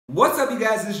What's up you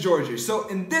guys, it's George here. So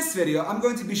in this video, I'm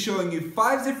going to be showing you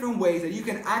 5 different ways that you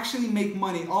can actually make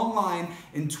money online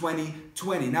in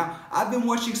 2020. Now, I've been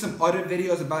watching some other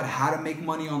videos about how to make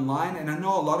money online, and I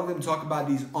know a lot of them talk about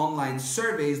these online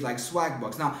surveys like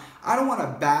Swagbucks. Now, I don't want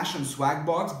to bash on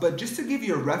Swagbucks, but just to give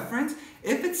you a reference,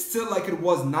 if it's still like it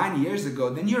was 9 years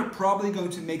ago, then you're probably going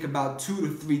to make about $2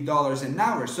 to $3 an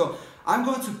hour. So I'm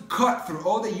going to cut through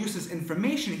all the useless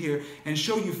information here and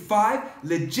show you 5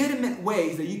 legitimate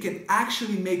ways that you can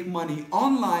actually make money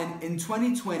online in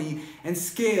 2020 and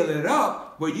scale it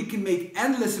up where you can make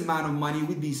endless amount of money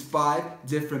with these 5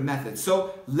 different methods.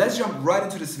 So let's jump right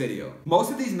into this video.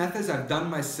 Most of these methods I've done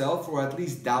myself or at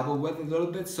least dabbled with a little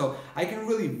bit, so I can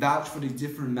really vouch for these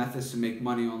different methods to make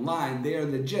money online. They are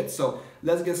legit, so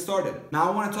let's get started.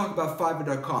 Now I want to talk about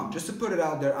Fiverr.com. Just to put it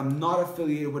out there, I'm not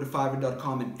affiliated with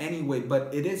Fiverr.com in any way,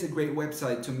 but it is a great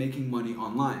website to making money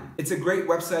online. It's a great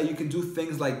website. You can do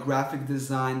things like graphic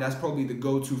design. That's probably the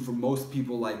go-to for most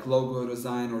people, like logo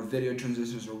design or video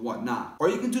transitions or whatnot.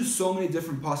 Or you can do so many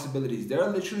different possibilities. There are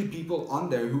literally people on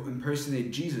there who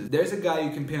impersonate Jesus. There's a guy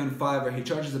you can pay on Fiverr. He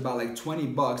charges about like 20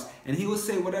 bucks and he will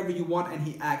say whatever you want and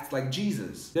he acts like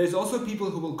Jesus. There's also people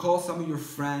who will call some of your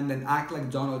friend and act like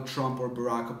Donald Trump or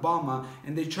Barack Obama,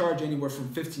 and they charge anywhere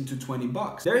from 15 to 20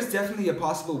 bucks. There is definitely a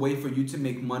possible way for you to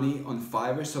make money on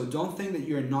Fiverr, so don't think that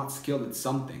you're not skilled at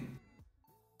something.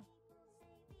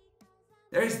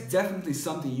 There is definitely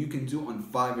something you can do on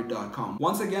Fiverr.com.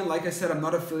 Once again, like I said, I'm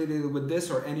not affiliated with this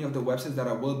or any of the websites that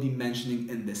I will be mentioning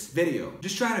in this video.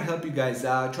 Just trying to help you guys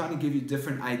out, trying to give you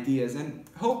different ideas, and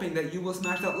hoping that you will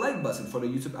smash that like button for the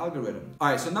YouTube algorithm.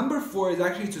 Alright, so number 4 is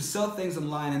actually to sell things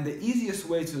online, and the easiest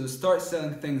way to start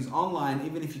selling things online,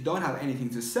 even if you don't have anything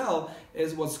to sell,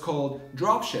 is what's called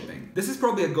drop shipping. This is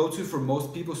probably a go-to for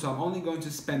most people, so I'm only going to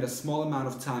spend a small amount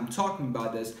of time talking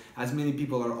about this, as many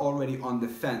people are already on the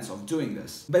fence of doing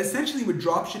this. But essentially what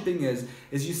drop shipping is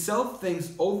you sell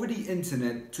things over the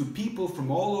internet to people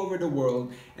from all over the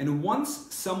world, and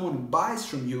once someone buys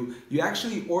from you, you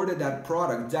actually order that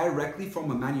product directly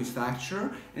from a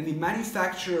manufacturer, and the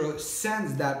manufacturer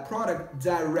sends that product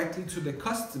directly to the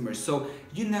customer, so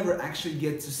you never actually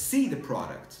get to see the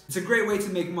product. It's a great way to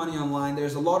make money online.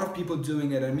 There's a lot of people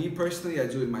doing it, and me personally, I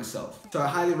do it myself. So I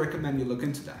highly recommend you look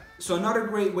into that. So another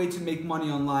great way to make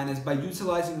money online is by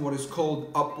utilizing what is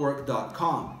called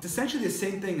Upwork.com. It's essentially the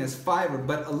same thing as Fiverr,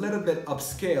 but a little bit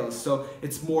upscale, so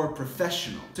it's more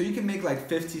professional. So you can make like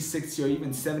 50, 60, or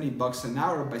even 70 bucks an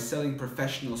hour by selling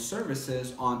professional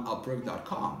services on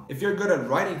Upwork.com. If you're good at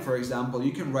writing, for example,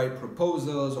 you can write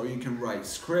proposals, or you can write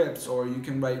scripts, or you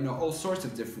can write, all sorts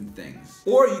of different things.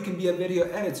 Or you can be a video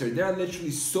editor. There are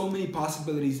literally so many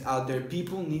possibilities out there.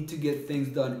 People need to get things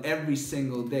done every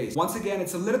single day. Once again,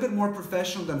 it's a little bit more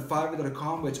professional than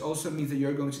Fiverr.com, which also means that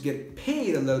you're going to get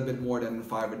paid a little bit more than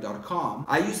Fiverr.com.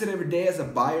 I use it every day as a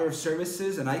buyer of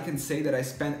services, and I can say that I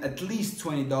spend at least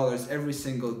 $20 every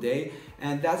single day.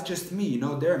 And that's just me,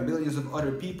 there are millions of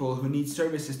other people who need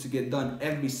services to get done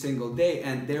every single day,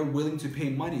 and they're willing to pay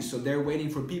money. So they're waiting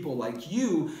for people like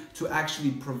you to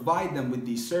actually provide them with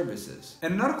these services.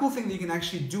 And another cool thing that you can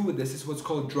actually do with this is what's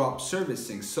called drop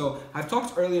servicing. So I've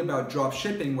talked earlier about drop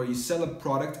shipping, where you sell a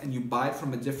product and you buy it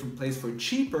from a different place for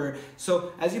cheaper.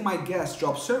 So as you might guess,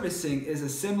 drop servicing is a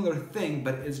similar thing,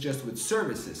 but it's just with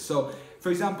services. So for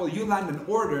example, you land an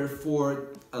order for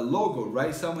a logo,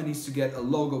 right? Someone needs to get a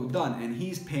logo done and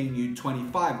he's paying you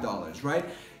 $25, right?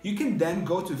 You can then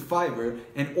go to Fiverr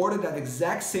and order that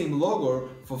exact same logo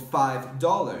for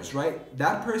 $5, right?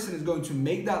 That person is going to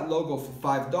make that logo for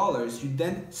 $5. You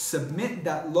then submit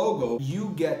that logo,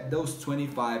 you get those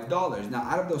 $25. Now,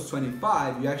 out of those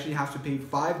 $25, you actually have to pay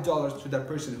 $5 to that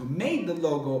person who made the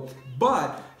logo,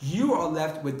 but you are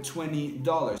left with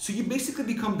 $20. So you basically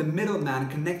become the middleman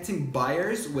connecting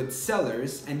buyers with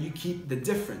sellers, and you keep the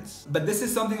difference. But this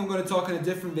is something I'm going to talk in a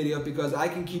different video, because I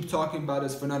can keep talking about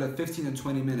this for another 15 and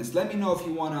 20 minutes. Let me know if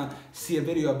you want to see a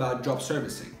video about drop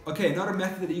servicing. Okay, another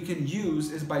method that you can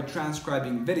use is by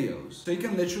transcribing videos. So you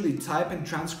can literally type and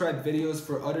transcribe videos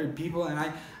for other people, and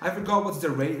I forgot what's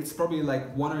the rate. It's probably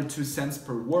like 1 or 2 cents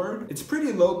per word. It's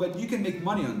pretty low, but you can make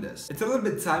money on this. It's a little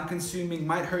bit time consuming,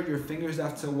 might hurt your fingers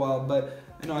after a while, but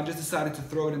I just decided to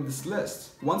throw it in this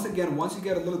list. Once again, once you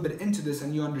get a little bit into this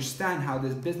and you understand how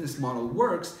this business model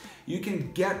works, you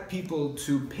can get people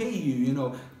to pay you,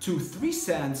 2-3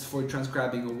 cents for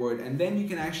transcribing a word, and then you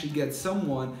can actually get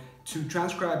someone to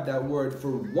transcribe that word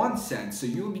for 1 cent. So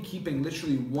you'll be keeping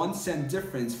literally 1 cent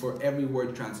difference for every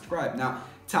word transcribed. Now,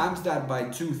 times that by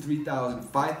 2, 3,000,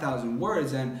 5,000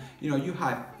 words, and you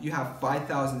have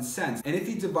 5,000 cents. And if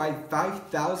you divide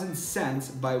 5,000 cents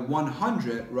by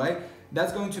 100, right?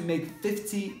 That's going to make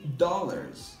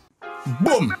 $50.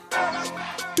 Boom.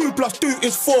 2 + 2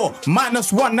 is 4.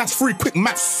 -1, that's 3. Quick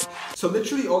maths. So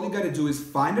literally all you gotta do is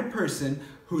find a person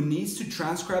who needs to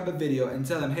transcribe a video and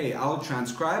tell them, hey, I'll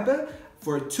transcribe it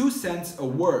for 2 cents a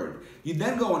word. You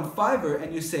then go on Fiverr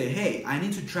and you say, hey, I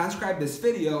need to transcribe this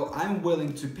video. I'm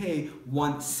willing to pay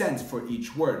 1 cent for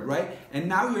each word, right? And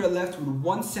now you're left with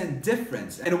 1 cent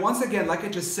difference. And once again, like I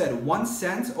just said, 1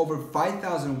 cent over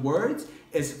 5,000 words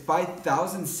is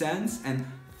 5,000 cents, and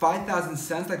 5,000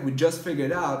 cents, like we just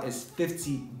figured out, is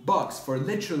 $50 for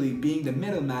literally being the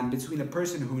middleman between a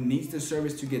person who needs the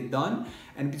service to get done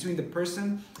and between the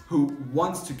person who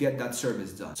wants to get that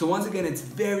service done. So once again, it's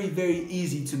very, very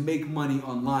easy to make money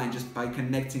online just by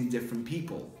connecting different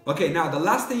people. Okay, now the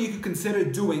last thing you could consider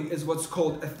doing is what's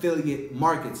called affiliate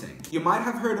marketing. You might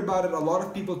have heard about it, a lot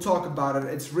of people talk about it.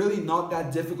 It's really not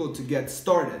that difficult to get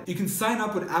started. You can sign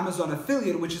up with Amazon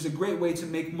Affiliate, which is a great way to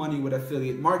make money with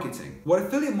affiliate marketing. What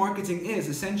affiliate marketing is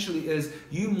essentially is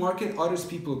you market other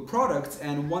people's products,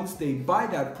 and once they buy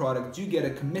that product, you get a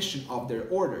commission of their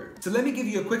order. So let me give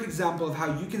you a quick example of how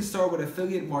you can start with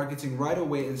affiliate marketing right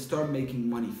away and start making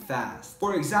money fast.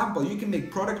 For example, you can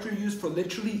make product reviews for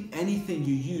literally anything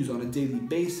you use on a daily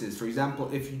basis. For example,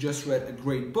 if you just read a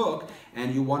great book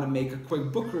and you want to make a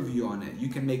quick book review on it, you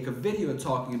can make a video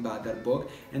talking about that book,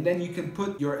 and then you can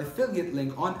put your affiliate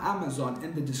link on Amazon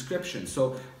in the description.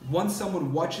 So once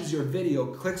someone watches your video,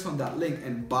 clicks on that link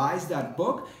and buys that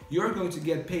book, you're going to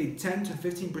get paid 10 to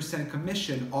 15%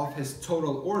 commission off his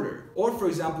total order. Or for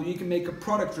example, you can make a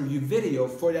product review video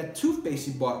for that toothpaste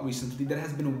you bought recently that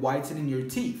has been whitening your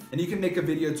teeth. And you can make a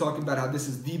video talking about how this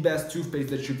is the best toothpaste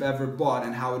that you've ever bought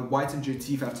and how it whitens your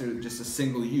teeth after just a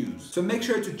single use. So make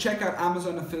sure to check out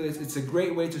Amazon Affiliates. It's a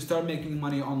great way to start making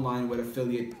money online with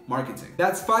affiliate marketing.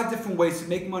 That's 5 different ways to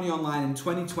make money online in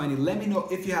 2020. Let me know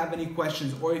if you have any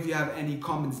questions or if you have any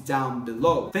comments down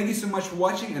below. Thank you so much for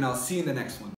watching, and I'll see you in the next one.